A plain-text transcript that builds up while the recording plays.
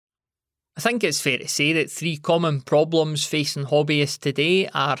I think it's fair to say that 3 common problems facing hobbyists today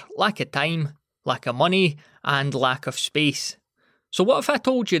are lack of time, lack of money, and lack of space. So what if I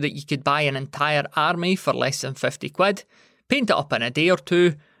told you that you could buy an entire army for less than 50 quid, paint it up in a day or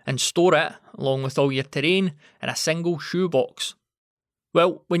two, and store it, along with all your terrain, in a single shoebox?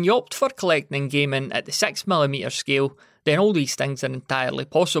 Well, when you opt for collecting and gaming at the 6mm scale, then all these things are entirely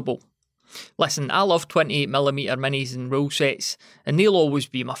possible. Listen, I love 28mm minis and rule sets, and they'll always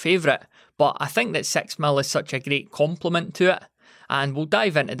be my favourite, but I think that 6mm is such a great complement to it, and we'll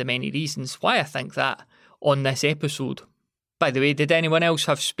dive into the many reasons why I think that on this episode. By the way, did anyone else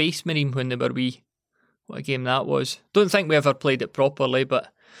have Space Marine when they were wee? What a game that was. Don't think we ever played it properly,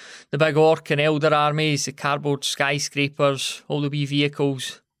 but the big orc and elder armies, the cardboard skyscrapers, all the wee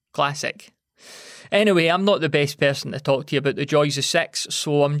vehicles, classic. Anyway, I'm not the best person to talk to you about the joys of 6,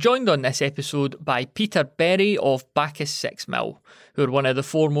 so I'm joined on this episode by Peter Berry of Bacchus 6mm, who are one of the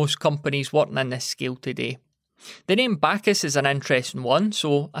foremost companies working in this scale today. The name Bacchus is an interesting one,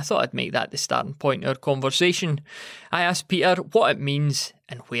 so I thought I'd make that the starting point of our conversation. I asked Peter what it means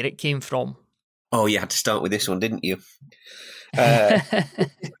and where it came from. Oh, you had to start with this one, didn't you? It's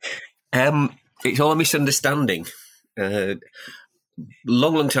all a misunderstanding.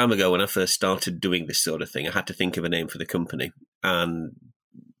 Long time ago, when I first started doing this sort of thing, I had to think of a name for the company. And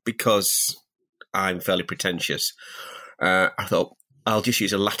because I'm fairly pretentious, I thought, I'll just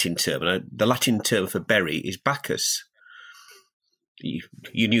use a Latin term. And the Latin term for berry is Bacchus.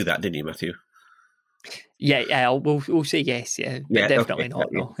 You knew that, didn't you, Matthew? Yeah, we'll say yes, but definitely okay.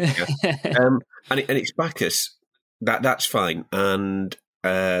 Not, no. Yeah. And it's Bacchus. That's fine. And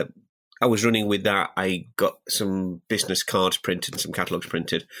I was running with that. I got some business cards printed, some catalogues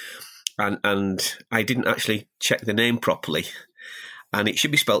printed, and I didn't actually check the name properly. And it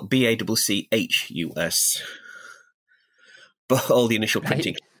should be spelled Bacchus. But all the initial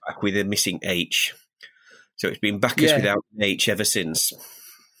printing came back with a missing H. So it's been Bacchus without an H ever since.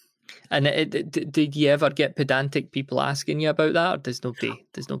 And did you ever get pedantic people asking you about that, or does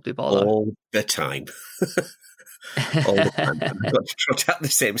nobody bother? All the time. All the time. I've got to trot out the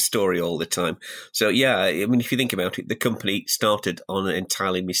same story all the time. So, yeah, I mean, if you think about it, the company started on an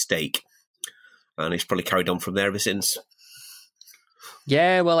entirely mistake, and it's probably carried on from there ever since.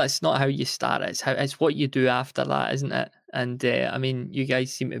 Yeah, well, it's not how you start. It's what you do after that, isn't it? And, I mean, you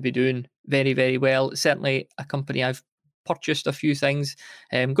guys seem to be doing very, very well. Certainly a company I've purchased a few things.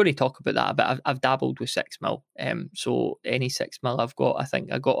 I'm going to talk about that a bit. I've dabbled with 6mm. So any 6mm I've got, I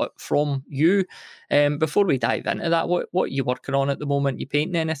think I got it from you. Before we dive into that, what are you working on at the moment? You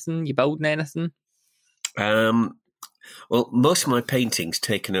painting anything? You building anything? Well, most of my painting's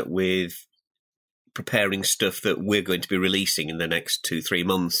taken up with preparing stuff that we're going to be releasing in the next 2-3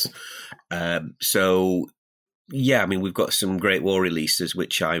 months. So, yeah, I mean, we've got some Great War releases,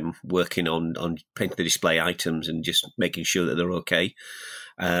 which I'm working on painting the display items and just making sure that they're okay.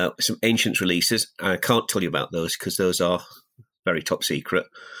 Some Ancients releases. I can't tell you about those because those are very top secret.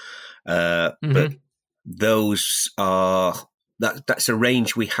 But those are... That's a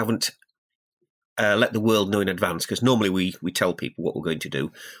range we haven't let the world know in advance, because normally we tell people what we're going to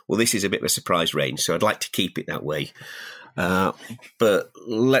do. Well, this is a bit of a surprise range, so I'd like to keep it that way. But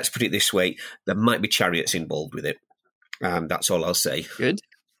let's put it this way, there might be chariots involved with it, and that's all I'll say. Good.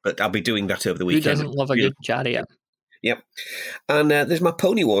 But I'll be doing that over the weekend. Who doesn't love a good chariot? Yep. And there's my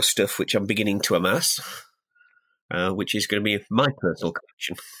Pony War stuff, which I'm beginning to amass, which is going to be my personal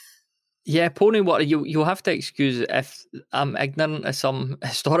collection. Yeah, Pony War, you'll have to excuse if I'm ignorant of some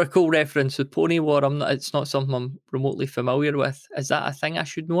historical reference with Pony War. It's not something I'm remotely familiar with. Is that a thing I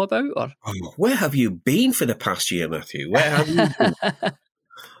should know about? Or where have you been for the past year, Matthew? Where have you been?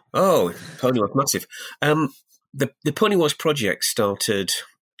 Oh, Pony War's massive. The Pony Wars project started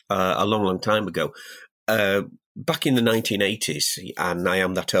a long, long time ago. Back in the 1980s, and I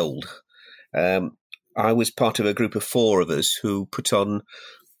am that old, I was part of a group of 4 of us who put on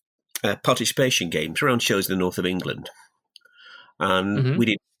participation games around shows in the north of England. And we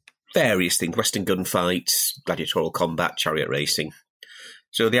did various things, Western gunfights, gladiatorial combat, chariot racing.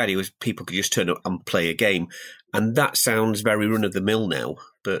 So the idea was people could just turn up and play a game. And that sounds very run-of-the-mill now.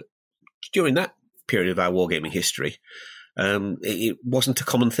 But during that period of our wargaming history, it wasn't a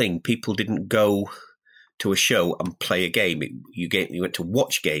common thing. People didn't go to a show and play a game. You went to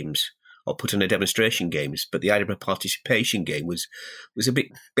watch games or put on a demonstration games, but the idea of a participation game was a bit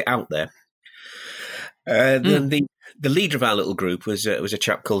out there. Then the leader of our little group was a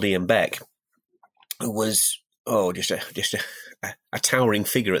chap called Ian Beck, who was just a towering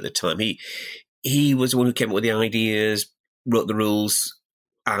figure at the time. He was the one who came up with the ideas, wrote the rules,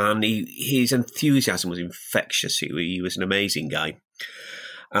 and his enthusiasm was infectious. He was an amazing guy.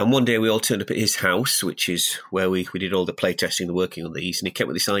 And one day we all turned up at his house, which is where we did all the playtesting, the working on these. And he came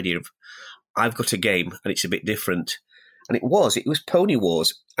with this idea of, I've got a game and it's a bit different. And it was Pony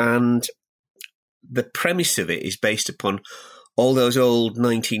Wars. And the premise of it is based upon all those old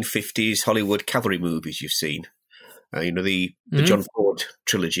 1950s Hollywood cavalry movies you've seen. The John Ford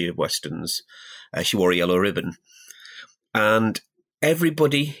trilogy of Westerns. She Wore a Yellow Ribbon. And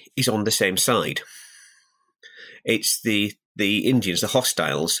everybody is on the same side. It's the Indians, the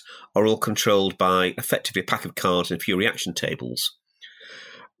hostiles, are all controlled by effectively a pack of cards and a few reaction tables.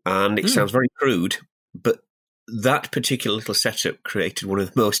 And it sounds very crude, but that particular little setup created one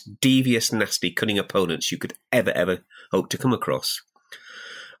of the most devious, nasty, cunning opponents you could ever hope to come across.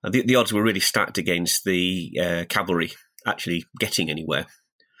 And the odds were really stacked against the cavalry actually getting anywhere.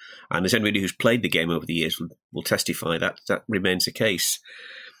 And as anybody who's played the game over the years will testify, that remains the case.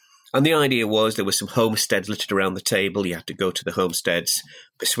 And the idea was there were some homesteads littered around the table. You had to go to the homesteads,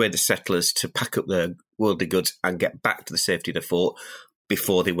 persuade the settlers to pack up their worldly goods and get back to the safety of the fort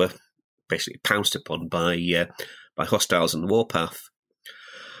before they were basically pounced upon by hostiles on the warpath.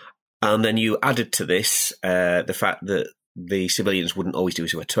 And then you added to this the fact that the civilians wouldn't always do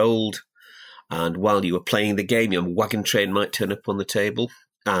as they were told. And while you were playing the game, your wagon train might turn up on the table,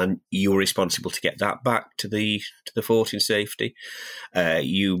 and you were responsible to get that back to the fort in safety.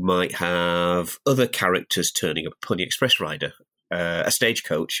 You might have other characters turning up, a Pony Express rider, a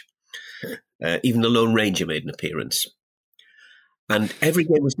stagecoach, even the Lone Ranger made an appearance. And every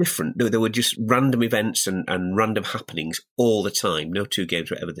game was different. There were just random events and random happenings all the time. No two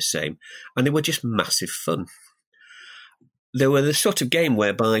games were ever the same. And they were just massive fun. They were the sort of game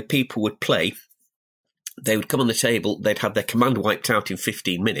whereby people would play. They would come on the table, they'd have their command wiped out in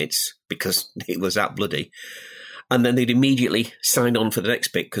 15 minutes because it was that bloody. And then they'd immediately sign on for the next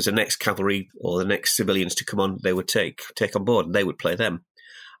bit because the next cavalry or the next civilians to come on, they would take on board and they would play them.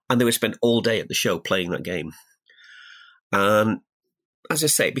 And they would spend all day at the show playing that game. And as I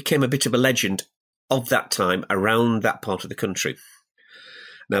say, it became a bit of a legend of that time around that part of the country.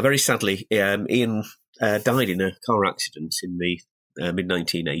 Now, very sadly, Ian died in a car accident in the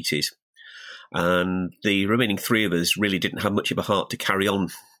mid-1980s. And the remaining three of us really didn't have much of a heart to carry on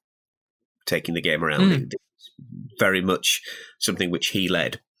taking the game around. It was very much something which he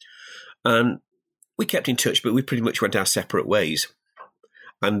led. And we kept in touch, but we pretty much went our separate ways.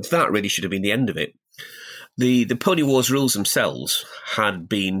 And that really should have been the end of it. The Pony Wars rules themselves had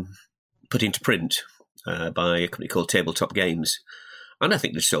been put into print by a company called Tabletop Games. And I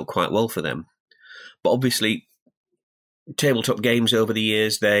think they sold quite well for them. But obviously, Tabletop Games over the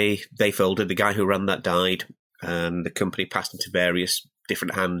years, they folded. The guy who ran that died, and the company passed into various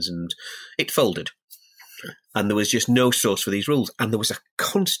different hands, and it folded. And there was just no source for these rules. And there was a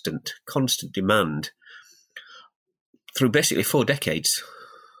constant demand through basically 4 decades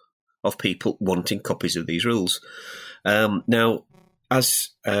of people wanting copies of these rules. Now, as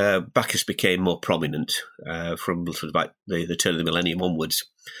Bacchus became more prominent from sort of about the turn of the millennium onwards,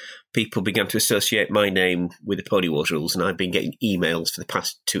 people began to associate my name with the Pony Wars rules, and I've been getting emails for the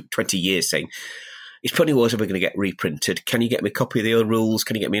past 20 years saying, is Pony Wars ever going to get reprinted? Can you get me a copy of the old rules?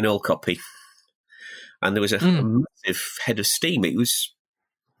 Can you get me an old copy? And there was a massive head of steam. It was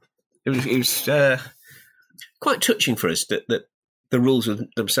quite touching for us that the rules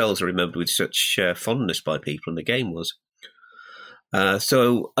themselves are remembered with such fondness by people, and the game was.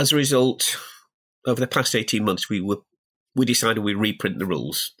 So as a result, over the past 18 months, we decided we'd reprint the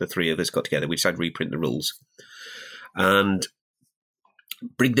rules. The three of us got together. We decided to reprint the rules and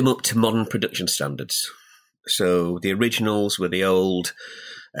bring them up to modern production standards. So the originals were the old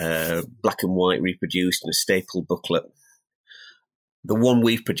black and white reproduced in a staple booklet. The one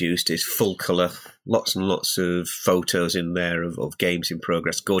we've produced is full colour, lots and lots of photos in there of games in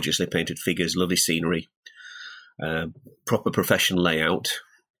progress, gorgeously painted figures, lovely scenery, proper professional layout.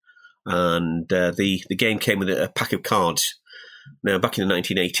 And the game came with a pack of cards. Now, back in the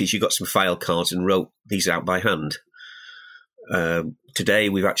 1980s, you got some file cards and wrote these out by hand. Today,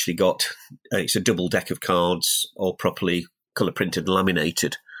 we've actually got it's a double deck of cards, all properly colour printed and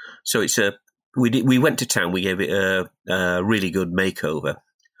laminated. So it's we went to town. We gave it a really good makeover,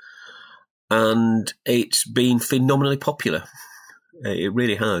 and it's been phenomenally popular. It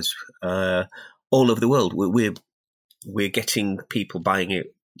really has all over the world. We're getting people buying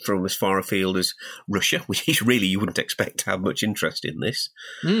it from as far afield as Russia, which is really, you wouldn't expect to have much interest in this.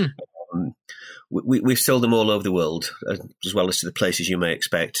 We've sold them all over the world, as well as to the places you may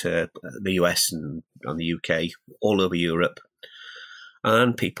expect, the US and the UK, all over Europe.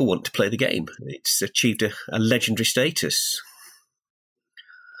 And people want to play the game. It's achieved a legendary status.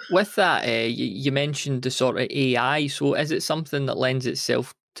 With that, you mentioned the sort of AI. So is it something that lends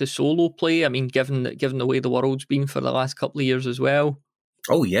itself to solo play? I mean, given the way the world's been for the last couple of years as well.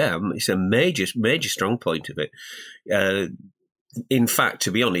 Oh yeah, it's a major strong point of it. In fact,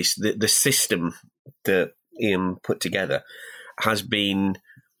 to be honest, the system that Ian put together has been,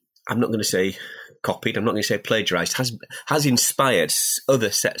 I'm not going to say copied, I'm not going to say plagiarized, has inspired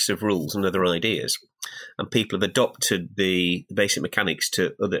other sets of rules and other ideas. And people have adopted the basic mechanics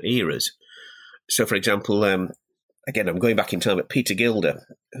to other eras. So, for example, again, I'm going back in time, but Peter Gilder,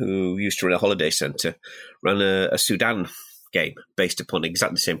 who used to run a holiday centre, ran a Sudan game based upon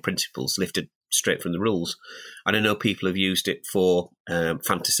exactly the same principles, lifted straight from the rules. And I know people have used it for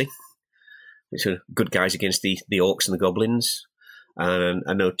fantasy, which are good guys against the orcs and the goblins. And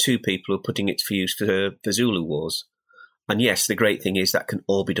I know 2 people are putting it for use for Zulu Wars. And yes, the great thing is that can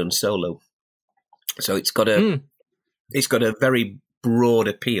all be done solo. So it's got a very broad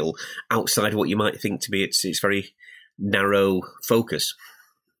appeal outside of what you might think to be its very narrow focus.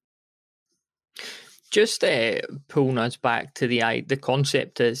 Just pulling us back to the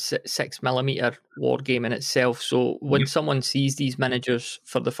concept is 6mm wargame in itself. So when someone sees these miniatures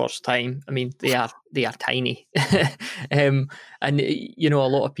for the first time, I mean, they are tiny. And, you know, a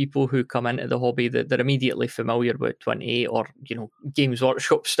lot of people who come into the hobby, that they're immediately familiar with 28 or, you know, Games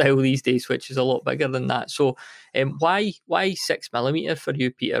Workshop style these days, which is a lot bigger than that. So why 6mm for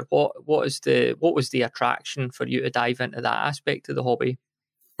you, Peter? What was the attraction for you to dive into that aspect of the hobby?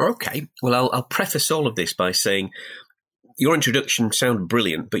 Okay, well, I'll preface all of this by saying your introduction sounded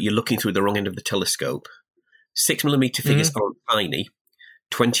brilliant, but you're looking through the wrong end of the telescope. 6mm figures aren't tiny.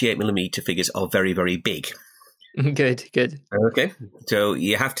 28mm figures are very, very big. Good. Okay, so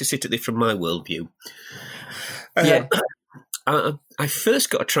you have to sit at this from my worldview. Yeah. I first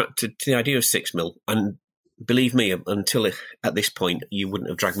got attracted to the idea of 6mm, and believe me, until at this point, you wouldn't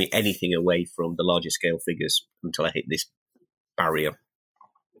have dragged me anything away from the larger scale figures until I hit this barrier.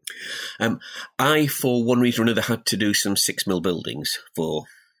 I, for one reason or another, had to do some 6mm buildings for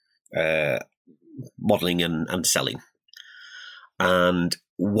modelling and selling. And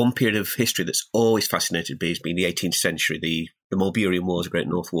one period of history that's always fascinated me has been the 18th century, the Mulburian Wars, Great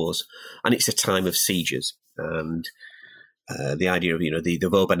North Wars, and it's a time of sieges. And the idea of, you know, the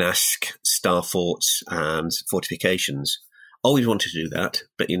Vauban-esque star forts and fortifications. Always wanted to do that,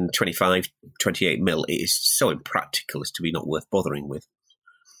 but in 28mm, it is so impractical as to be not worth bothering with.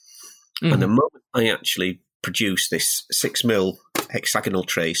 And the moment I actually produced this 6mm hexagonal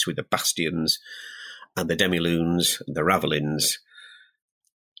trace with the bastions and the demilunes and the ravelins,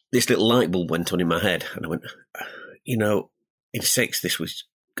 this little light bulb went on in my head. And I went, you know, in 6, this was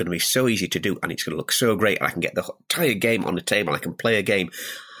going to be so easy to do and it's going to look so great. I can get the entire game on the table. I can play a game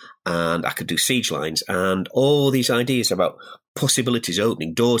and I could do siege lines and all these ideas about possibilities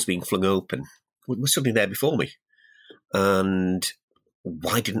opening, doors being flung open, was something there before me. And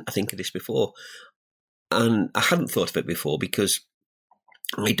why didn't I think of this before? And I hadn't thought of it before because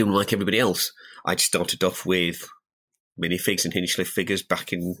I'd done like everybody else. I'd started off with minifigs and Hinchcliffe figures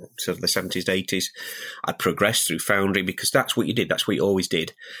back in sort of the 70s, 80s. I'd progressed through Foundry because that's what you did. That's what you always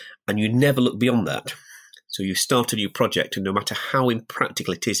did. And you never look beyond that. So you start a new project and no matter how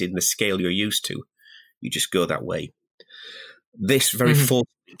impractical it is in the scale you're used to, you just go that way. This very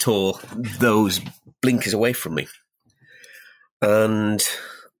forcibly tore those blinkers away from me. And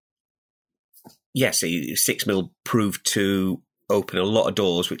yes, 6mm proved to open a lot of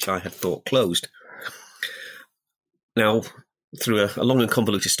doors which I had thought closed. Now, through a long and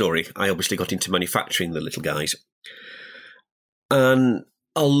convoluted story, I obviously got into manufacturing the little guys. And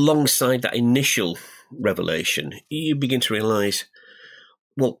alongside that initial revelation, you begin to realise,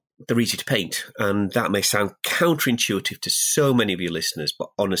 well, they're easy to paint. And that may sound counterintuitive to so many of your listeners, but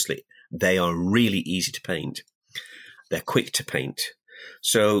honestly, they are really easy to paint. They're quick to paint.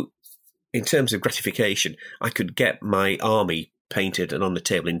 So in terms of gratification, I could get my army painted and on the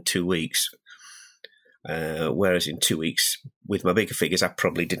table in 2 weeks. Whereas in 2 weeks, with my bigger figures, I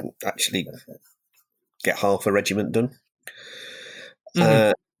probably didn't actually get half a regiment done.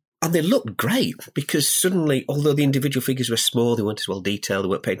 And they looked great because suddenly, although the individual figures were small, they weren't as well detailed, they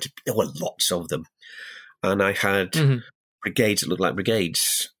weren't painted, there were lots of them. And I had brigades that looked like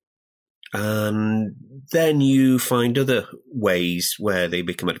brigades. And then you find other ways where they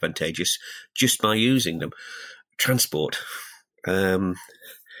become advantageous just by using them. Transport.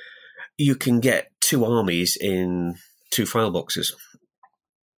 You can get 2 armies in 2 file boxes.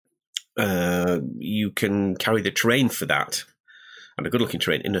 You can carry the terrain for that, and a good-looking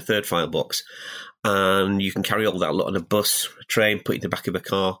terrain, in a 3rd file box. And you can carry all that lot on a bus, a train, put it in the back of a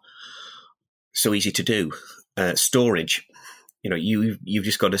car. So easy to do. Storage. you've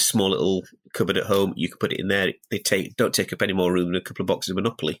just got a small little cupboard at home. You can put it in there. They don't take up any more room than a couple of boxes of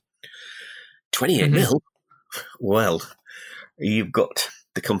Monopoly. 28 mil? Well, you've got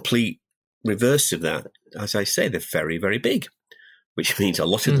the complete reverse of that. As I say, they're very, very big, which means a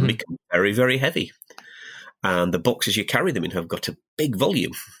lot of them become very, very heavy. And the boxes you carry them in have got a big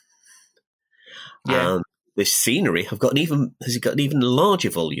volume. Yeah. And the scenery has got an even larger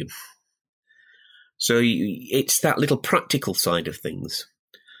volume. So it's that little practical side of things.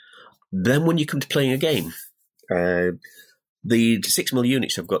 Then when you come to playing a game, the 6mm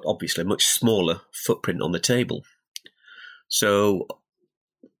units have got obviously a much smaller footprint on the table. So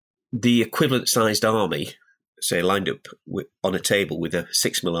the equivalent sized army, say lined up on a table with a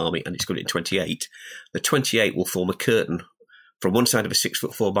 6mm army and it's got it in 28, the 28 will form a curtain from one side of a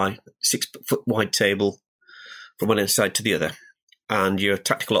 6'4" by 6 foot wide table from one side to the other. And your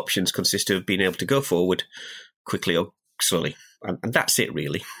tactical options consist of being able to go forward quickly or slowly. And that's it,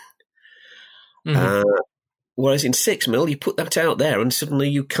 really. Whereas in 6mm, you put that out there and suddenly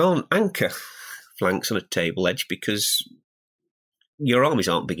you can't anchor flanks on a table edge because your armies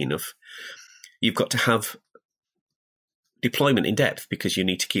aren't big enough. You've got to have deployment in depth because you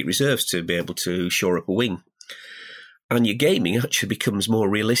need to keep reserves to be able to shore up a wing. And your gaming actually becomes more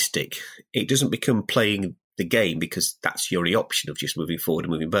realistic. It doesn't become playing the game because that's your only option of just moving forward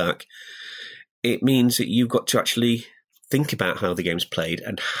and moving back. It means that you've got to actually think about how the game's played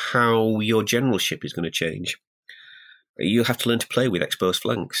and how your generalship is going to change. You have to learn to play with exposed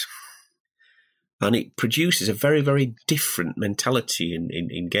flanks. And it produces a very, very different mentality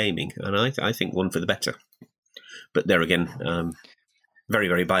in gaming, and I think one for the better. But there again, very,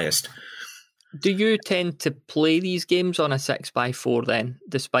 very biased. Do you tend to play these games on a 6x4 then,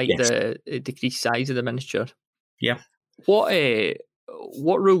 despite the decreased size of the miniature? Yeah. What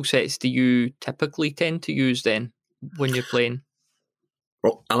rule sets do you typically tend to use then when you're playing?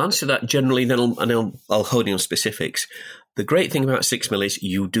 Well, I'll answer that generally, then I'll hone in on specifics. The great thing about 6mm is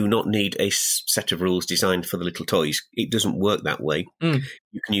you do not need a set of rules designed for the little toys. It doesn't work that way.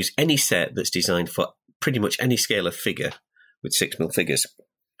 You can use any set that's designed for pretty much any scale of figure with 6mm figures.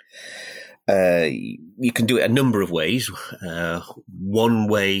 You can do it a number of ways. One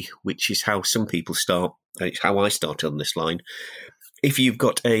way, which is how some people start, it's how I started on this line. If you've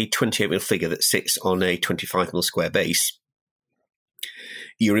got a 28mm figure that sits on a 25mm square base,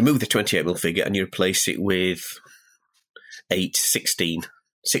 you remove the 28mm figure and you replace it with 8, 16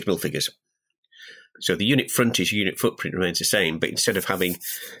 6mm figures. So the unit frontage, unit footprint remains the same, but instead of having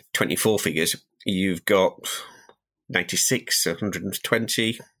 24 figures, you've got 96,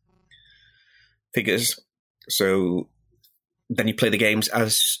 120 figures. So then you play the games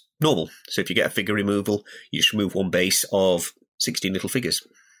as normal. So if you get a figure removal, you just remove one base of 16 little figures.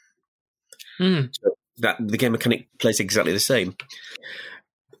 So that the game mechanic plays exactly the same.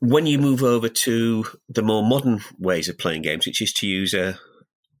 When you move over to the more modern ways of playing games, which is to use a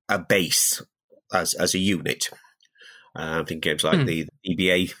base as a unit, I think games like the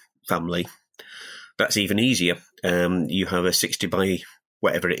EBA family, that's even easier. You have a 60 by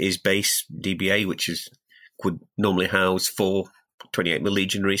whatever it is base DBA, which would normally house 4 28mm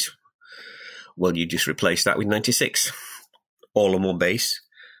legionaries. Well, you just replace that with 96, all on one base,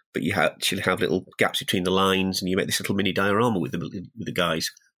 but you actually have little gaps between the lines, and you make this little mini diorama with the guys.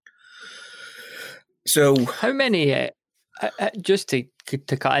 So, how many? Just to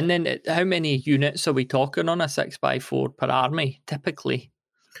cut in, then how many units are we talking on a 6x4 per army typically?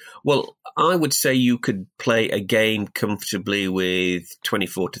 Well, I would say you could play a game comfortably with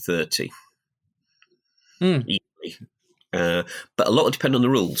 24 to 30. Easily. But a lot will depend on the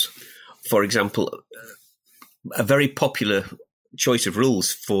rules. For example, a very popular choice of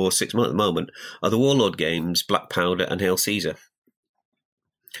rules for 6mm at the moment are the Warlord games, Black Powder and Hail Caesar.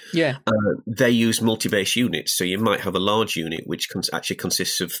 Yeah. They use multi-base units, so you might have a large unit which actually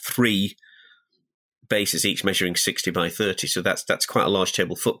consists of 3 bases, each measuring 60 by 30. So that's quite a large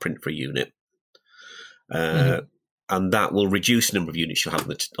table footprint for a unit. And that will reduce the number of units you'll have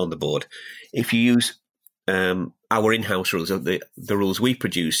on the board. If you use our in-house rules, the rules we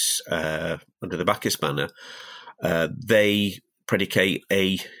produce under the Bacchus banner, they predicate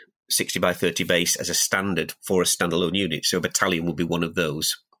a 60 by 30 base as a standard for a standalone unit. So a battalion will be one of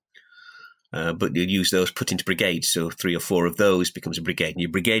those. But you'll use those put into brigades. So 3 or 4 of those becomes a brigade, and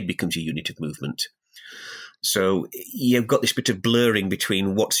your brigade becomes a unit of movement. So you've got this bit of blurring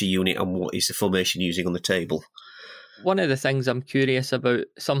between what's a unit and what is the formation using on the table. One of the things I'm curious about,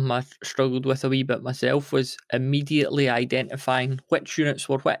 something I struggled with a wee bit myself, was immediately identifying which units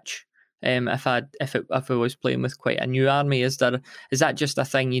were which. If I was playing with quite a new army, is that just a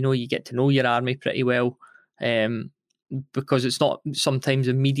thing? You get to know your army pretty well. because it's not sometimes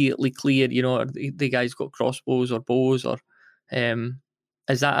immediately clear, are the guy's got crossbows or bows, or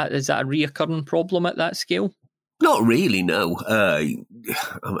is that a reoccurring problem at that scale? Not really, no.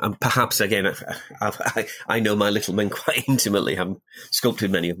 And perhaps, again, I know my little men quite intimately. I've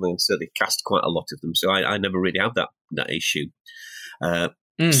sculpted many of them and certainly cast quite a lot of them, so I never really have that issue.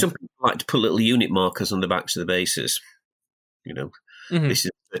 Some people like to put little unit markers on the backs of the bases. This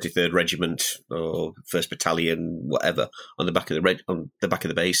is 33rd Regiment or 1st Battalion, whatever, on the back of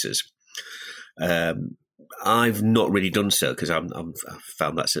the bases. I've not really done so because I've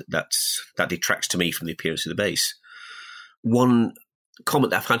found that detracts to me from the appearance of the base. One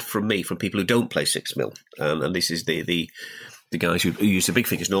comment I've had from people who don't play 6mm, and this is the guys who use the big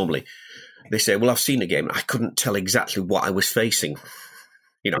figures normally, they say, well, I've seen the game. I couldn't tell exactly what I was facing.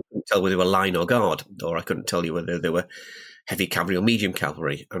 I couldn't tell whether they were line or guard, or I couldn't tell you whether they were heavy cavalry or medium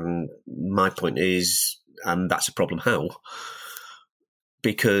cavalry. And my point is, and that's a problem, how?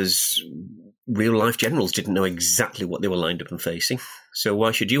 Because real-life generals didn't know exactly what they were lined up and facing. So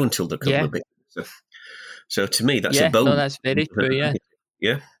why should you until they're coming a bit? So to me, that's a bonus. No, that's very true, yeah.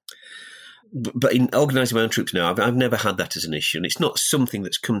 Yeah. But in organising my own troops now, I've never had that as an issue, and it's not something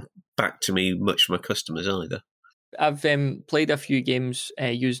that's come back to me much from my customers either. I've played a few games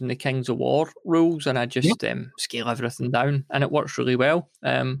using the Kings of War rules, and I just scale everything down, and it works really well.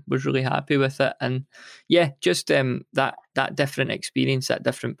 Was really happy with it, and just that different experience, that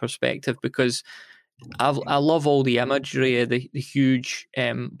different perspective, because I love all the imagery of the huge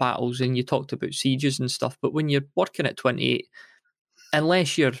battles, and you talked about sieges and stuff, but when you're working at 28,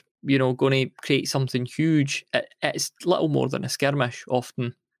 unless you're going to create something huge, it's little more than a skirmish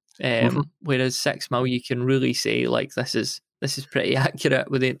often. Whereas 6mm, you can really say like this is pretty accurate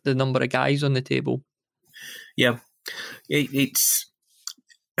with the number of guys on the table. Yeah, it's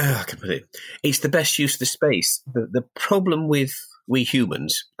I can put it. It's the best use of the space. The problem with we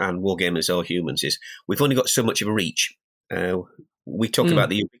humans, and wargamers are humans, is we've only got so much of a reach. We talk about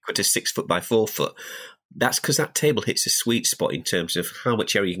the ubiquitous 6 foot by 4 foot. That's because that table hits a sweet spot in terms of how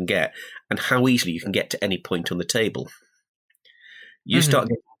much area you can get and how easily you can get to any point on the table. You start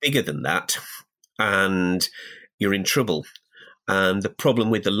getting bigger than that, and you're in trouble. And the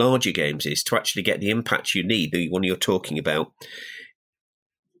problem with the larger games is to actually get the impact you need, the one you're talking about,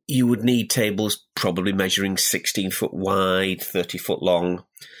 you would need tables probably measuring 16 foot wide, 30 foot long,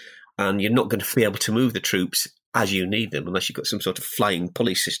 and you're not going to be able to move the troops as you need them unless you've got some sort of flying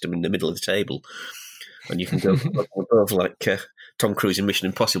pulley system in the middle of the table. And you can go above like Tom Cruise in Mission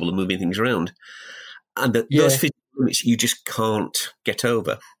Impossible and moving things around. And those physical limits you just can't get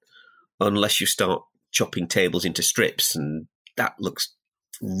over unless you start chopping tables into strips, and that looks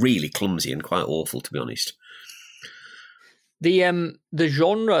really clumsy and quite awful, to be honest. The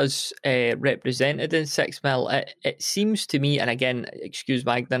genres represented in 6mm, it seems to me, and again, excuse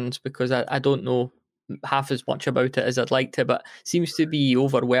my ignorance because I don't know half as much about it as I'd like to, but seems to be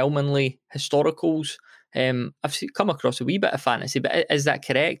overwhelmingly historicals. I've come across a wee bit of fantasy, but is that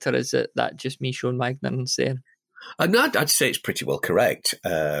correct, or is it that just me showing my ignorance there? I'd say it's pretty well correct.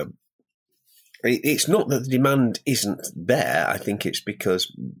 It's not that the demand isn't there. I think it's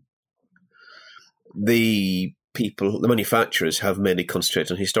because the manufacturers have mainly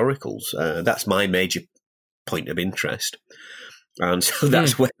concentrated on historicals. That's my major point of interest. And so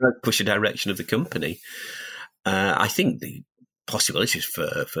that's where I push the direction of the company. I think the possibilities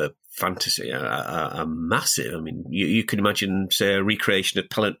for fantasy are massive. I mean, you can imagine, say, a recreation of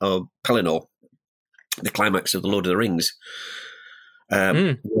Pelennor, the climax of The Lord of the Rings. You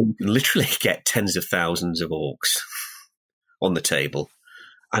can literally get tens of thousands of orcs on the table,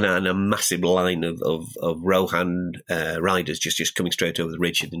 and a massive line of Rohan riders just coming straight over the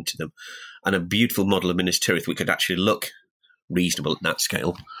ridge and into them, and a beautiful model of Minas Tirith which could actually look reasonable at that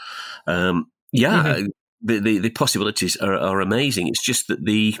scale. The possibilities are amazing. It's just that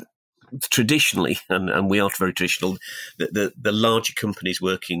traditionally, and we are very traditional, the larger companies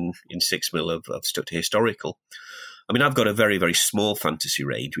working in 6mm have stuck to historical. I mean, I've got a very, very small fantasy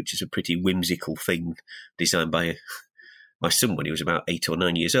range, which is a pretty whimsical thing designed by my son when he was about 8 or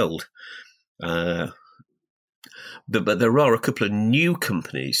 9 years old. But there are a couple of newer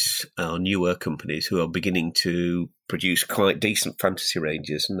companies who are beginning to produce quite decent fantasy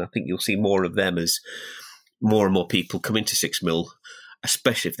ranges, and I think you'll see more of them as more and more people come into 6mm,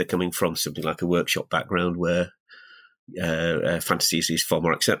 especially if they're coming from something like a workshop background where fantasy is far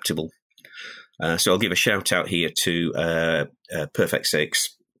more acceptable. So I'll give a shout out here to Perfect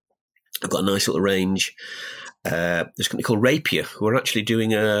 6. I've got a nice little range. There's a company called Rapier who are actually doing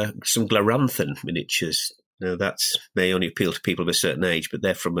some Gloranthan miniatures. Now, may only appeal to people of a certain age, but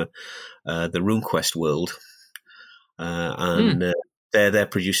they're from the RuneQuest world. and they're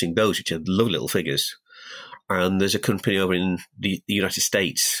producing those, which are lovely little figures. And there's a company over in the United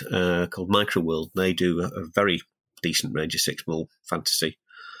States called Microworld. They do a very decent range of 6mm fantasy.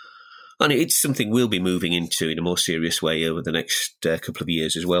 And it's something we'll be moving into in a more serious way over the next couple of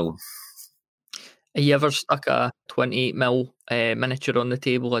years as well. Have you ever stuck a 28mm miniature on the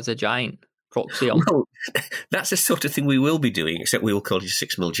table as a giant? Proxium? Well, that's the sort of thing we will be doing, except we will call it a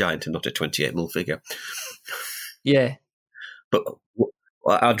 6mm giant and not a 28mm figure. Yeah. But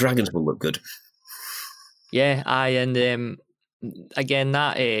our dragons will look good. Yeah, and again,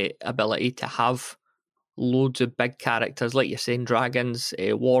 that ability to have loads of big characters, like you're saying, dragons,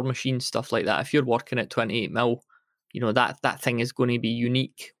 war machines, stuff like that. If you're working at 28mm, that thing is going to be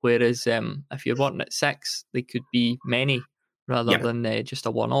unique. Whereas if you're working at 6, they could be many rather than just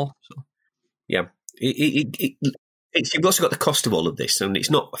a one-off. So. Yeah. You've also got the cost of all of this, and it's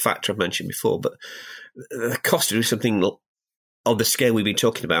not a factor I've mentioned before, but the cost to do something of the scale we've been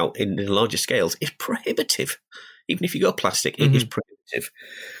talking about in the larger scales is prohibitive. Even if you go plastic, it is prohibitive.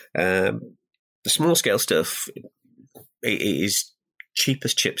 The small scale stuff, it is cheap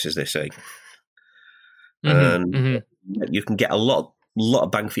as chips, as they say. And you can get a lot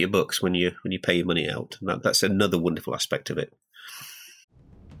of bang for your bucks when you pay your money out. That's another wonderful aspect of it.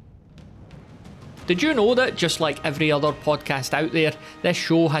 Did you know that, just like every other podcast out there, this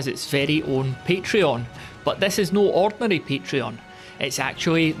show has its very own Patreon? But this is no ordinary Patreon. It's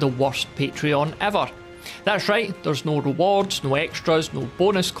actually the worst Patreon ever. That's right, there's no rewards, no extras, no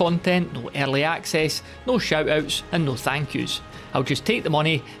bonus content, no early access, no shout-outs and no thank yous. I'll just take the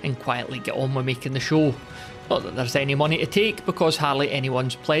money and quietly get on with making the show. Not that there's any money to take, because hardly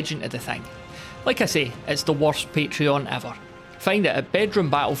anyone's pledging to the thing. Like I say, it's the worst Patreon ever. Find it at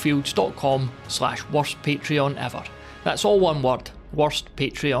bedroombattlefields.com/worst Patreon ever. That's all one word, worst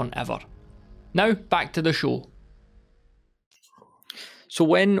Patreon ever. Now, back to the show. So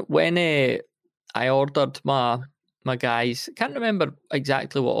when I ordered my guys, can't remember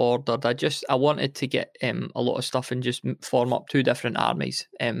exactly what I ordered. I wanted to get a lot of stuff and just form up 2 different armies.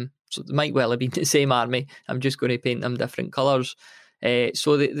 So they might well have been the same army. I'm just going to paint them different colours.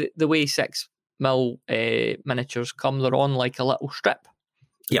 So the way 6mm miniatures come, they're on like a little strip.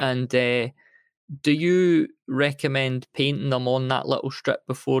 Yep. And do you recommend painting them on that little strip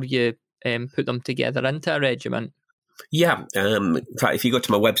before you put them together into a regiment? Yeah. In fact, if you go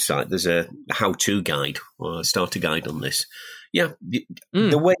to my website, there's a how-to guide or a starter guide on this. Yeah.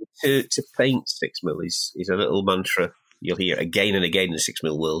 The way to paint 6mm is a little mantra you'll hear again and again in the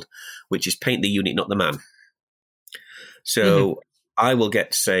 6mm world, which is paint the unit, not the man. So I will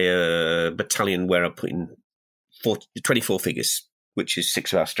get, say, a battalion where I'm putting 24 figures, which is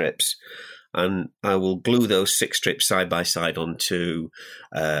 6 of our strips, and I will glue those 6 strips side by side onto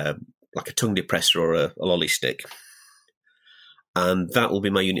like a tongue depressor or a lolly stick. And that will be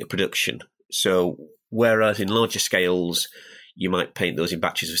my unit of production. So whereas in larger scales, you might paint those in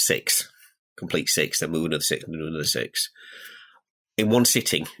batches of 6, complete 6, then move another 6, and do another 6. In one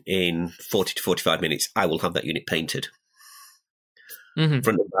sitting, in 40 to 45 minutes, I will have that unit painted. Front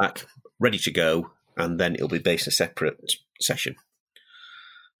and back, ready to go, and then it'll be based in a separate session.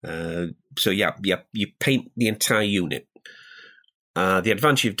 So you paint the entire unit. The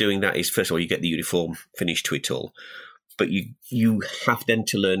advantage of doing that is, first of all, you get the uniform finish to it all. But you have then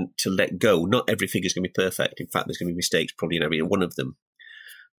to learn to let go. Not every figure is going to be perfect. In fact, there's going to be mistakes probably in every one of them.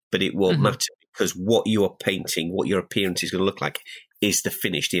 But it won't matter, because what you are painting, what your appearance is going to look like, is the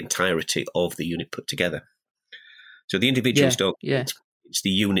finish, the entirety of the unit put together. So the individuals don't. Yeah. It's the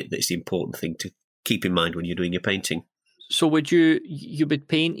unit that's the important thing to keep in mind when you're doing your painting. So would you would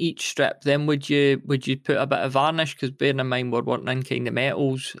paint each strip, then would you put a bit of varnish? Because bearing in mind we're working in kind of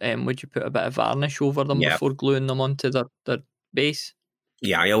metals, would you put a bit of varnish over them before gluing them onto their base?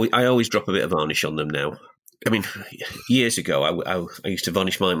 Yeah, I always drop a bit of varnish on them now. I mean, years ago, I used to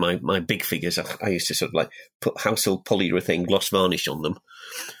varnish my big figures. I used to sort of like put household polyurethane gloss varnish on them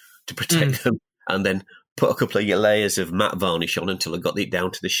to protect them, and then put a couple of layers of matte varnish on until I got it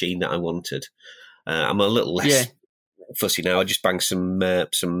down to the sheen that I wanted. I'm a little less fussy now. I just bang some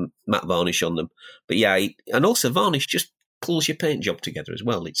matte varnish on them. But yeah, and also varnish just pulls your paint job together as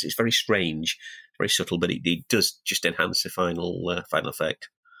well. It's very strange, very subtle, but it does just enhance the final effect.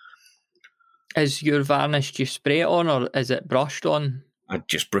 Is your varnish, do you spray it on, or is it brushed on? I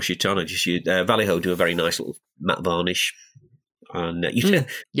just brush it on. I just use Vallejo do a very nice little matte varnish. And I think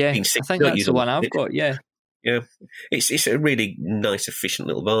that's the one I've got. Yeah, it's a really nice, efficient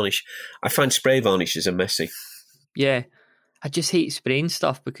little varnish. I find spray varnishes are messy. Yeah, I just hate spraying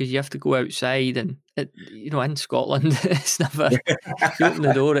stuff because you have to go outside, and in Scotland, it's never. You open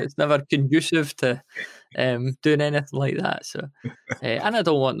the door, it's never conducive to doing anything like that. So, and I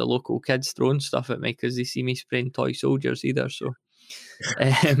don't want the local kids throwing stuff at me because they see me spraying toy soldiers either. So,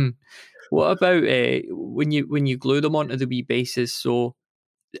 what about when you glue them onto the wee bases? So,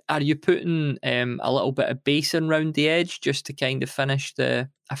 are you putting a little bit of basing around the edge just to kind of finish the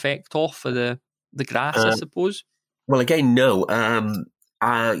effect off for the grass, I suppose? Well, again, no.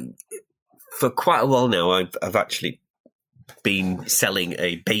 For quite a while now, I've actually been selling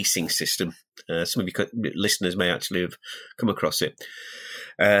a basing system. Some of your listeners may actually have come across it.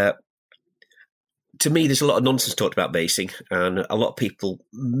 To me, there's a lot of nonsense talked about basing, and a lot of people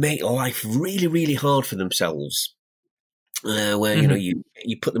make life really, really hard for themselves. Where you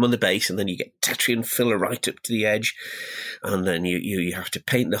put them on the base, and then you get Tetrian filler right up to the edge, and then you have to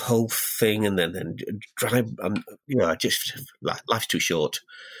paint the whole thing, and then dry. Just life's too short.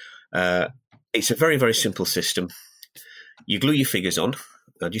 It's a very, very simple system. You glue your figures on.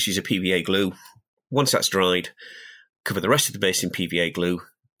 Just use a PVA glue. Once that's dried, cover the rest of the base in PVA glue.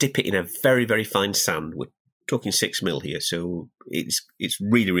 Dip it in a very, very fine sand. We're talking 6mm here, so it's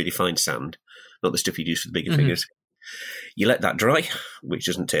really, really fine sand, not the stuff you use for the bigger figures. You let that dry, which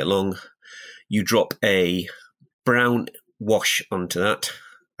doesn't take long. You drop a brown wash onto that,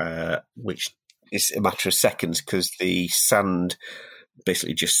 which is a matter of seconds because the sand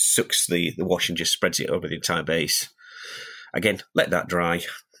basically just sucks the wash and just spreads it over the entire base. Again, let that dry.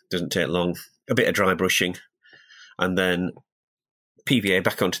 Doesn't take long. A bit of dry brushing, and then PVA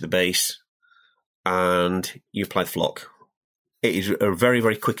back onto the base, and you apply the flock. It is a very,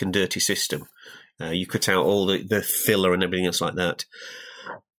 very quick and dirty system. You cut out all the filler and everything else like that.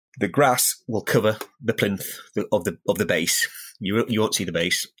 The grass will cover the plinth of the base. You won't see the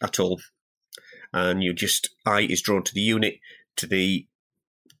base at all, and eye is drawn to the unit, to the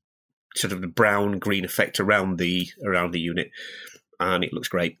sort of the brown green effect around the unit, and it looks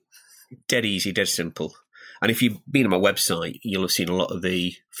great. Dead easy, dead simple. And if you've been on my website, you'll have seen a lot of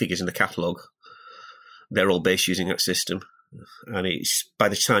the figures in the catalogue. They're all based using that system. And it's by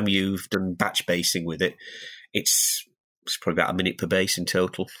the time you've done batch basing with it, it's probably about a minute per base in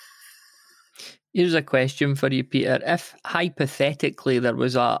total. Here's a question for you, Peter. If hypothetically there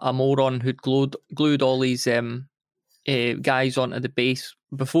was a moron who'd glued all these guys onto the base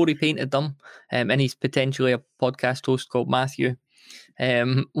before he painted them, and he's potentially a podcast host called Matthew,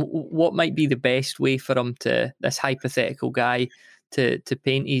 what might be the best way for him this hypothetical guy to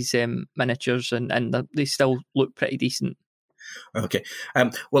paint his miniatures and they still look pretty decent? Okay.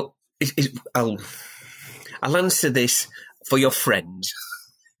 Well, I'll answer this for your friend,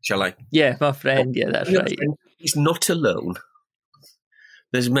 shall I? Yeah, my friend. Yeah, that's right. He's not alone.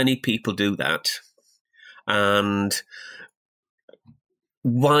 There's many people do that. And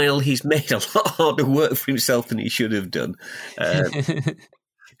while he's made a lot harder work for himself than he should have done,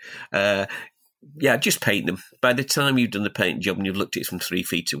 just paint them. By the time you've done the paint job and you've looked at it from 3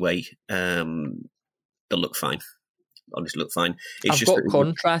 feet away, they'll look fine. Honestly, look fine. I've got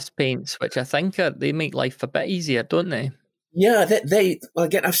contrast paints, which I think they make life a bit easier, don't they? Yeah,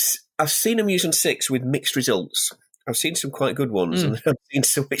 I've seen them use on 6 with mixed results. I've seen some quite good ones, and I've seen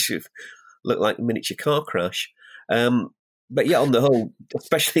some which have looked like a miniature car crash. But yeah, on the whole,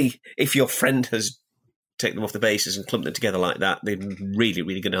 especially if your friend has taken them off the bases and clumped them together like that, they're really,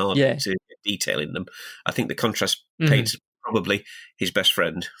 really going to hard to get detail in them. I think the contrast paint's probably his best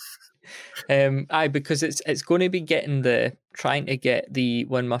friend. Because it's going to be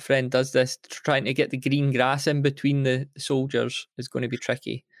when my friend does this, trying to get the green grass in between the soldiers is going to be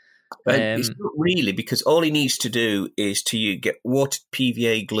tricky. It's not really, because all he needs to do is to get watered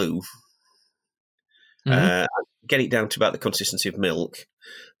PVA glue, get it down to about the consistency of milk,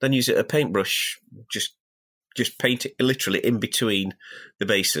 then use a paintbrush, just paint it literally in between the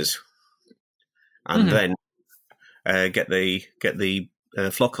bases, and then get the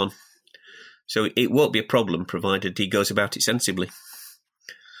flock on. So it won't be a problem, provided he goes about it sensibly.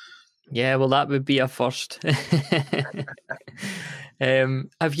 Yeah, well, that would be a first.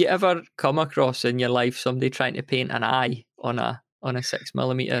 Have you ever come across in your life somebody trying to paint an eye on a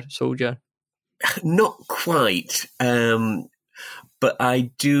 6mm soldier? Not quite, but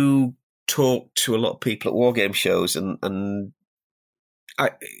I do talk to a lot of people at wargame shows, and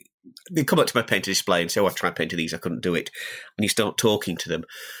they come up to my painter display and say, "Oh, I've tried painting these, I couldn't do it." And you start talking to them,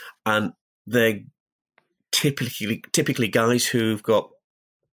 and they're typically guys who've got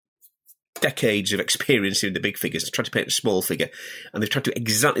decades of experience in the big figures. They try to paint a small figure, and they've tried to do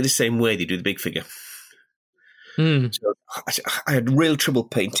exactly the same way they do the big figure. So I had real trouble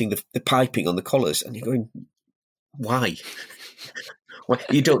painting the piping on the collars, and you're going, why? Well,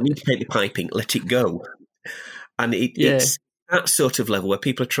 you don't need to paint the piping, let it go. And it's that sort of level where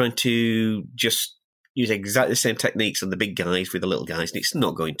people are trying to just use exactly the same techniques on the big guys with the little guys, and it's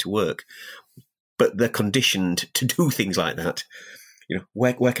not going to work. But they're conditioned to do things like that.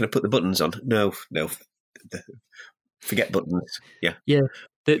 Where can I put the buttons on? No. Forget buttons. Yeah. Yeah.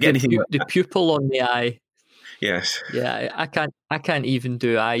 The pupil on the eye. Yes. Yeah, I can't even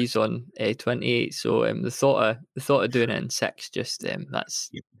do eyes on 28. So the thought of doing it in 6 just that's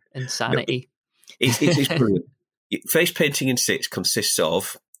insanity. No, it's brilliant. Face painting in 6 consists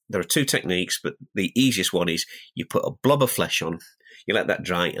of, there are 2 techniques, but the easiest one is you put a blob of flesh on, you let that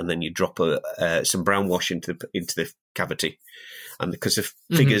dry, and then you drop some brown wash into the cavity. And because the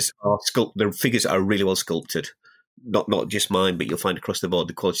figures the figures are really well sculpted, not just mine, but you'll find across the board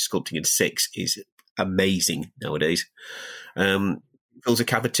the quality sculpting in 6 is amazing nowadays. Fills the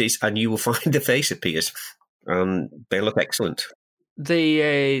cavities, and you will find the face appears, and they look excellent.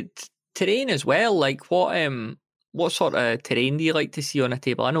 The terrain as well, like what sort of terrain do you like to see on a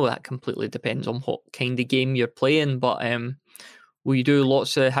table? I know that completely depends on what kind of game you're playing, but will you do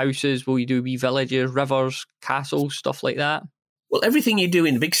lots of houses? Will you do wee villages, rivers, castles, stuff like that? Well, everything you do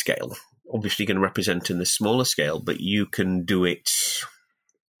in the big scale, obviously going to represent in the smaller scale, but you can do it,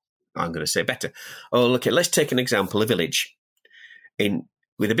 I'm going to say, better. Oh, look, let's take an example, a village.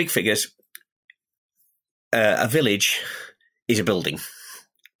 With the big figures, a village is a building,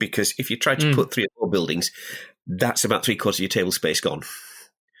 because if you try to put 3 or 4 buildings, that's about 3/4 of your table space gone,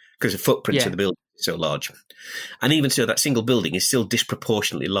 because the footprint of the building is so large. And even so, that single building is still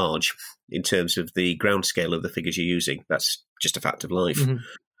disproportionately large in terms of the ground scale of the figures you're using. That's just a fact of life.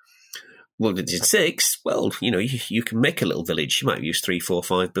 Well, in 6, well, you can make a little village. You might use 3, 4,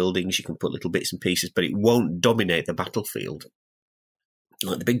 5 buildings. You can put little bits and pieces, but it won't dominate the battlefield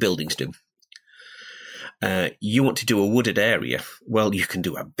like the big buildings do. You want to do a wooded area. Well, you can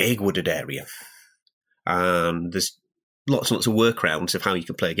do a big wooded area. There's lots and lots of workarounds of how you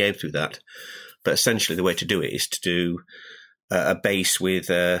can play a game through that. But essentially, the way to do it is to do a base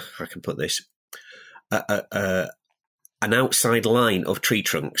with, I can put this, an outside line of tree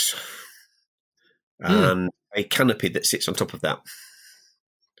trunks and a canopy that sits on top of that.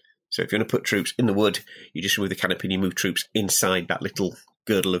 So if you want to put troops in the wood, you just remove the canopy and you move troops inside that little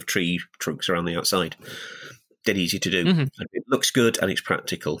girdle of tree trunks around the outside. Dead easy to do. And it looks good and it's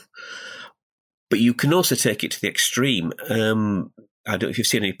practical. But you can also take it to the extreme. I don't know if you've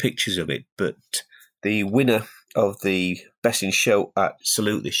seen any pictures of it, but the winner of the Best in Show at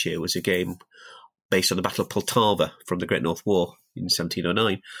Salute this year was a game based on the Battle of Poltava from the Great North War in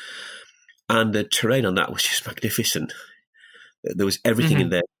 1709. And the terrain on that was just magnificent. There was everything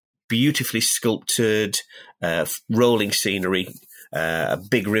in there. Beautifully sculpted, rolling scenery, a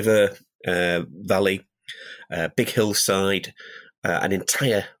big river valley, big hillside, an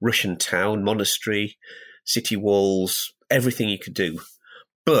entire Russian town, monastery, city walls, everything you could do.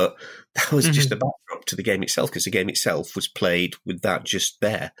 But that was just a backdrop to the game itself, because the game itself was played with that just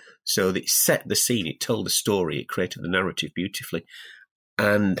there. So it set the scene, it told the story, it created the narrative beautifully.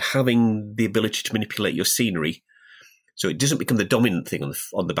 And having the ability to manipulate your scenery, so it doesn't become the dominant thing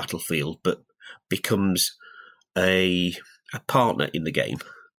on the battlefield, but becomes a partner in the game,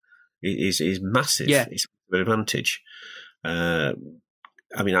 is massive. Yeah. It's an advantage. I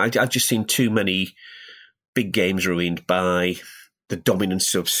mean, I've just seen too many big games ruined by the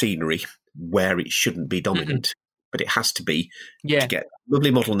dominance of scenery where it shouldn't be dominant, but it has to be. To get a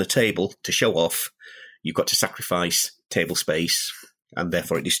lovely model on the table to show off, you've got to sacrifice table space, and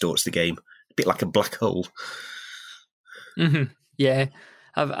therefore it distorts the game. A bit like a black hole. Yeah,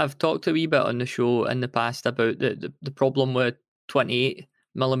 I've talked a wee bit on the show in the past about the problem with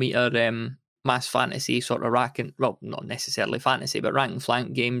 28mm mass fantasy sort of not necessarily fantasy, but rank and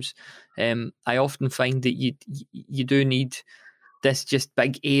flank games. I often find that you do need this just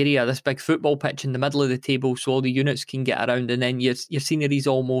big area, this big football pitch in the middle of the table, so all the units can get around, and then your scenery's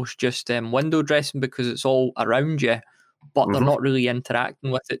almost just window dressing because it's all around you, but they're not really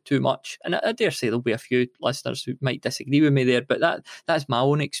interacting with it too much. And I dare say there'll be a few listeners who might disagree with me there, but that's my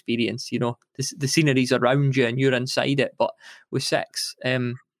own experience. The scenery's around you and you're inside it. But with 6,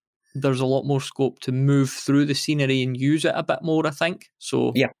 there's a lot more scope to move through the scenery and use it a bit more, I think.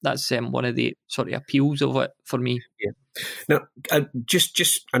 So that's one of the sort of appeals of it for me. Yeah. Now, I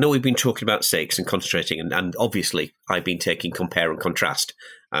know we've been talking about 6 and concentrating, and obviously I've been taking compare and contrast,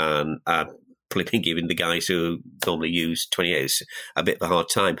 and probably been giving the guys who normally use 28s a bit of a hard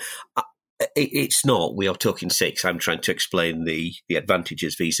time. It's not. We are talking 6. I'm trying to explain the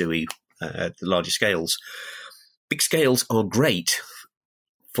advantages vis-a-vis the larger scales. Big scales are great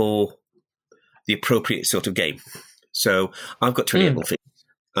for the appropriate sort of game. So I've got 28 figures,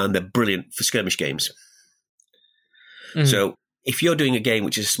 and they're brilliant for skirmish games. So if you're doing a game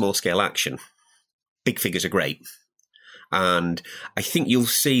which is a small scale action, big figures are great. And I think you'll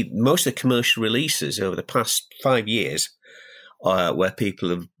see most of the commercial releases over the past 5 years where people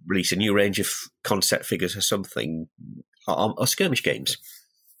have released a new range of concept figures or something are skirmish games.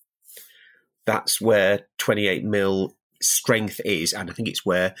 That's where 28mm strength is, and I think it's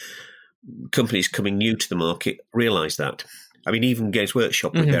where companies coming new to the market realise that. I mean, even Games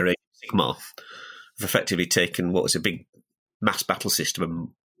Workshop with their Age of Sigmar have effectively taken what was a big mass battle system and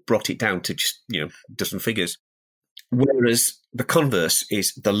brought it down to just, a dozen figures. Whereas the converse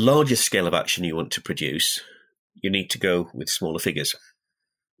is the larger scale of action you want to produce, you need to go with smaller figures.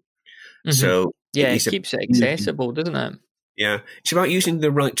 So it keeps it accessible, doesn't it? Yeah, it's about using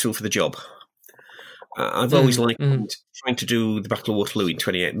the right tool for the job. I've always liked trying to do the Battle of Waterloo in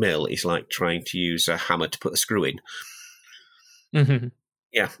 28mm is like trying to use a hammer to put a screw in.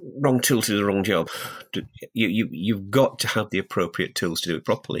 Yeah, wrong tool to do the wrong job. You've got to have the appropriate tools to do it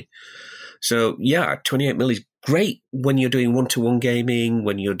properly. So, 28mm is great when you're doing one-to-one gaming,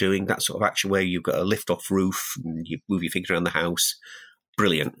 when you're doing that sort of action where you've got a lift-off roof and you move your figure around the house.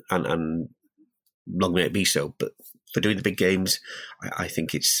 Brilliant, and long may it be so. But for doing the big games, I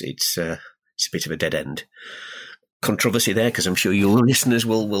think it's a bit of a dead end. Controversy there, because I'm sure your listeners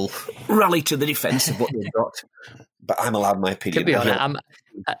will rally to the defence of what they've got. But I'm allowed my opinion. To be honest,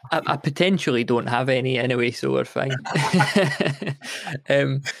 I potentially don't have any anyway, so we're fine.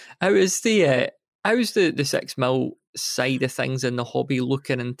 How's the 6mm side of things in the hobby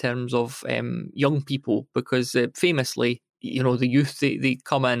looking in terms of young people? Because famously, the youth, they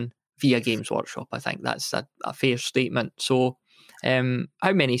come in via Games Workshop. I think that's a fair statement. So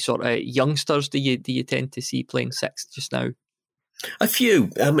how many sort of youngsters do you tend to see playing Six just now? A few.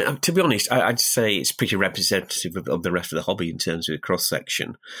 To be honest, I'd say it's pretty representative of the rest of the hobby in terms of cross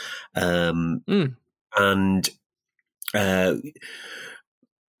section, and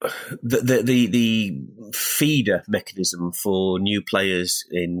the feeder mechanism for new players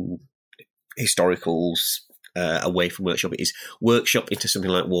in historicals away from Workshop is Workshop into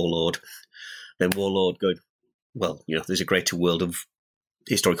something like Warlord, then Warlord going, well, there's a greater world of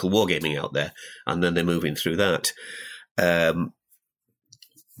historical wargaming out there, and then they're moving through that.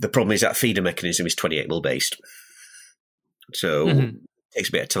 The problem is that feeder mechanism is 28mm based, so it takes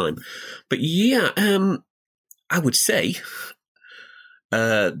a bit of time. But I would say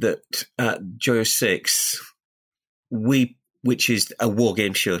that at Joyous 6, which is a war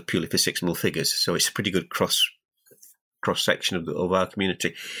game show purely for 6mm figures, so it's a pretty good cross section of our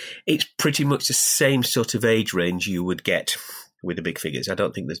community. It's pretty much the same sort of age range you would get with the big figures. I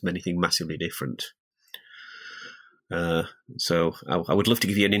don't think there's anything massively different. So I would love to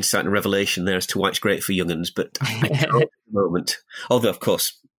give you an insight and revelation there as to why it's great for young'uns, but I can't at the moment. Although, of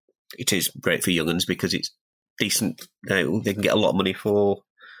course, it is great for young'uns because it's decent. They can get a lot of money for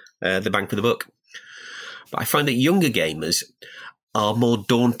the bang for the buck. But I find that younger gamers are more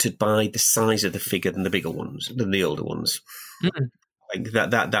daunted by the size of the figure than the older ones. I think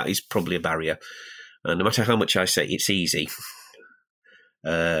that is probably a barrier. And no matter how much I say it's easy,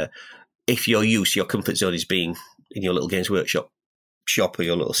 if your comfort zone is being in your little Games Workshop shop or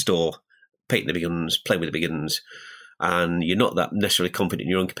your little store, painting the big guns, playing with the big guns, and you're not that necessarily confident in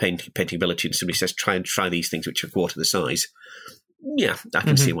your own painting ability, and somebody says, try these things which are a quarter the size, I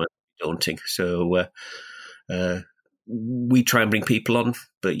can see why it's daunting. So we try and bring people on,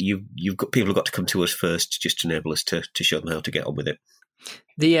 but people have got to come to us first just to enable us to show them how to get on with it.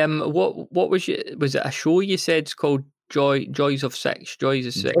 The what was it a show you said it's called Joys of Six? Joys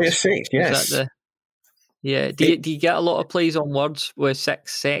of Six. Joys of Six, yes. Is that do you get a lot of plays on words with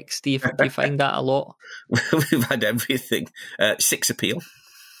sex? Do you find that a lot? We've had everything. Six appeal.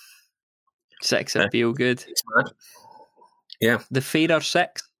 Sex appeal, good. It's mad. Yeah. The fairer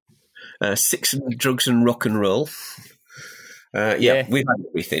sex. Six and drugs and rock and roll. We've had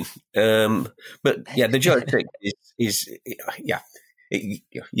everything. But the joy of Six is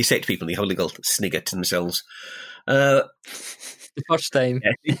you say it to people and they wholly snigger to themselves. The first time.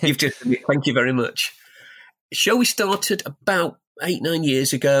 You've just thank you very much. Show we started about 8-9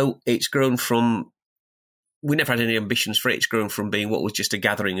 years ago. It's grown from, we never had any ambitions for it. It's grown from being what was just a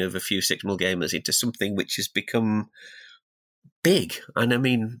gathering of a few 6mm gamers into something which has become big. And I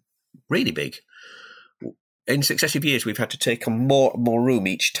mean, really big. In successive years, we've had to take on more and more room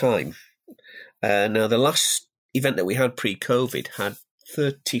each time. Now, the last event that we had pre-COVID had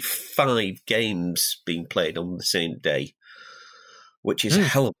 35 games being played on the same day, which is a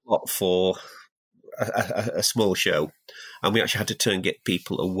hell of a lot for a small show. And we actually had to get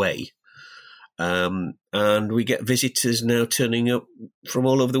people away. And we get visitors now turning up from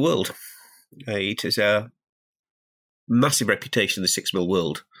all over the world. It is a massive reputation in the 6mm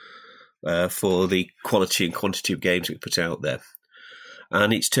world for the quality and quantity of games we put out there.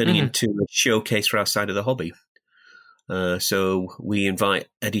 And it's turning into a showcase for our side of the hobby. So we invite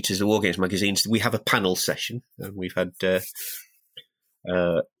editors of War Games magazines. We have a panel session, and we've had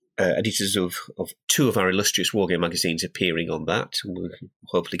editors of two of our illustrious War Game magazines appearing on that. We'll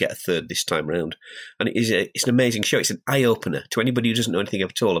hopefully get a third this time round. And it's an amazing show. It's an eye-opener to anybody who doesn't know anything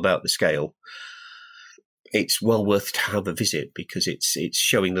at all about the scale. It's well worth to have a visit because it's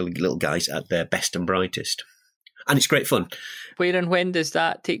showing the little guys at their best and brightest. And it's great fun. Where and when does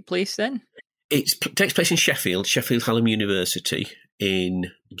that take place then? It takes place in Sheffield Hallam University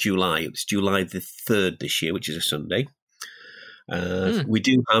in July. It's July the 3rd this year, which is a Sunday. We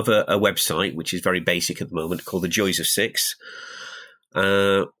do have a website, which is very basic at the moment, called The Joys of Six.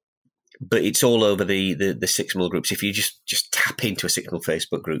 But it's all over the Six Mil groups. If you just tap into a Six Mil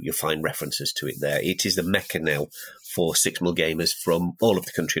Facebook group, you'll find references to it there. It is the mecca now for Six Mil gamers from all of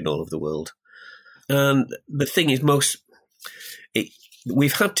the country and all over the world. And the thing is,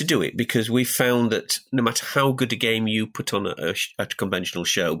 we've had to do it because we've found that no matter how good a game you put on at a conventional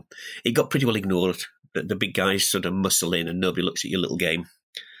show, it got pretty well ignored. The big guys sort of muscle in and nobody looks at your little game.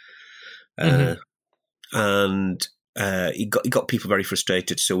 And it got people very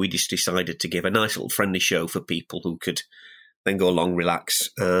frustrated, so we just decided to give a nice little friendly show for people who could then go along, relax,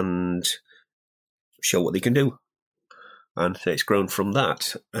 and show what they can do. And it's grown from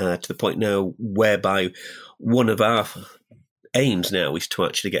that to the point now whereby one of our aims now is to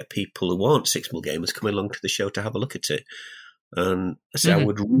actually get people who aren't Six Mil gamers coming along to the show to have a look at it. And so I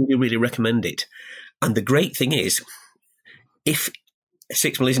would really, really recommend it. And the great thing is, if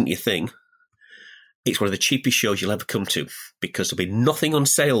Six Mil isn't your thing, it's one of the cheapest shows you'll ever come to because there'll be nothing on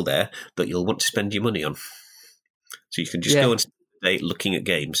sale there that you'll want to spend your money on. So you can just go and stay looking at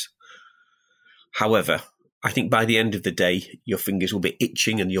games. However, I think by the end of the day, your fingers will be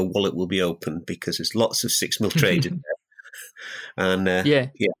itching and your wallet will be open because there's lots of Six Mil trade in there. And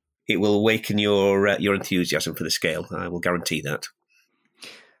it will awaken your enthusiasm for the scale. I will guarantee that.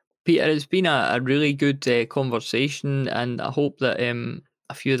 Peter, it's been a really good conversation, and I hope that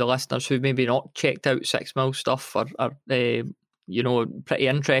a few of the listeners who maybe not checked out Six Mil stuff are pretty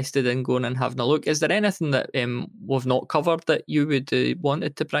interested in going and having a look. Is there anything that we've not covered that you would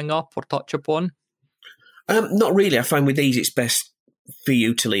wanted to bring up or touch upon? Not really. I find with these it's best for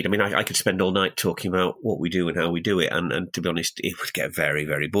you to lead. I mean, I could spend all night talking about what we do and how we do it, and to be honest, it would get very,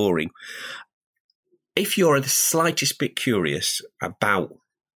 very boring. If you're the slightest bit curious about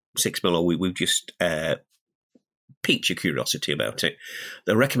Six Mil, or we've just piqued your curiosity about it,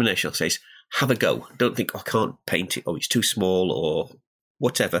 the recommendation I'll say is have a go. Don't think, I can't paint it, or it's too small, or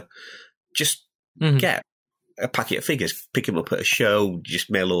whatever. Just get a packet of figures, pick them up at a show,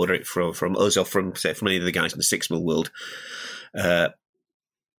 just mail order it from us or from any of the guys in the Six Mil world, and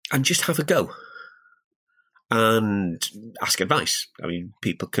just have a go and ask advice. I mean,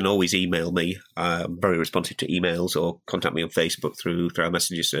 people can always email me. I'm very responsive to emails, or contact me on Facebook through our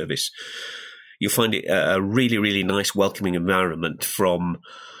messenger service. You'll find it a really, really nice, welcoming environment from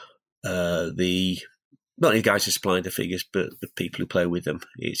not only the guys who supply the figures, but the people who play with them.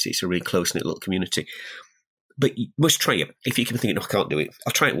 It's a really close-knit little community. But you must try it. If you can think, no, I can't do it,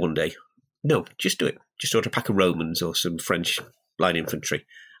 I'll try it one day. No, just do it. Just order a pack of Romans or some French line infantry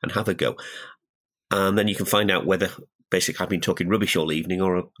and have a go. And then you can find out whether, basically, I've been talking rubbish all evening,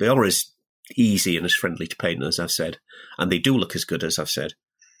 or they are as easy and as friendly to paint as I've said. And they do look as good as I've said.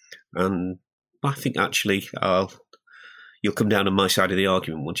 And I think, actually, you'll come down on my side of the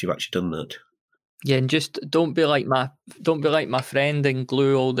argument once you've actually done that. Yeah, and just don't be like my friend and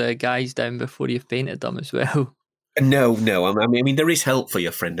glue all the guys down before you've painted them as well. No. I mean, there is help for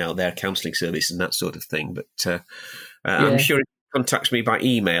your friend out there, counselling service and that sort of thing. But I'm sure if you contact me by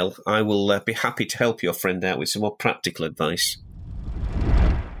email, I will be happy to help your friend out with some more practical advice.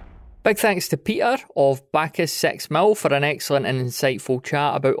 Big thanks to Peter of Bacchus 6 Mil for an excellent and insightful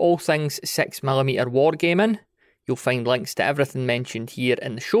chat about all things 6mm wargaming. You'll find links to everything mentioned here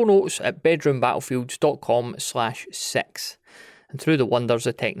in the show notes at bedroombattlefields.com/6. And through the wonders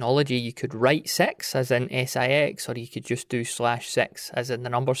of technology, you could write 6 as in SIX, or you could just do /6 as in the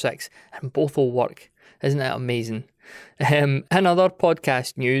number 6, and both will work. Isn't it amazing? In other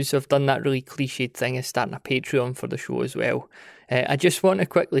podcast news, I've done that really cliched thing of starting a Patreon for the show as well. I just want to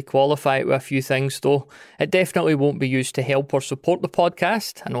quickly qualify it with a few things though. It definitely won't be used to help or support the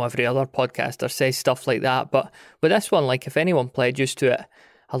podcast. I know every other podcaster says stuff like that, but with this one, like if anyone pledges to it,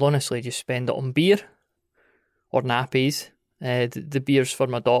 I'll honestly just spend it on beer or nappies. The beer's for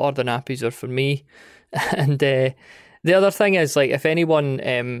my daughter, the nappies are for me. And The other thing is, like, if anyone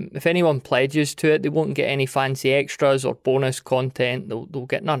pledges to it, they won't get any fancy extras or bonus content. They'll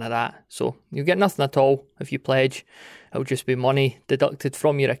get none of that. So you'll get nothing at all if you pledge. It'll just be money deducted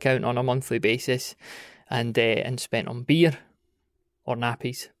from your account on a monthly basis and spent on beer or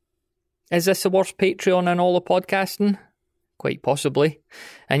nappies. Is this the worst Patreon in all of podcasting? Quite possibly.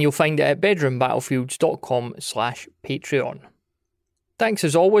 And you'll find it at bedroombattlefields.com/Patreon. Thanks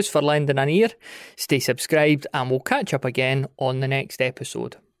as always for lending an ear. Stay subscribed and we'll catch up again on the next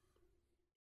episode.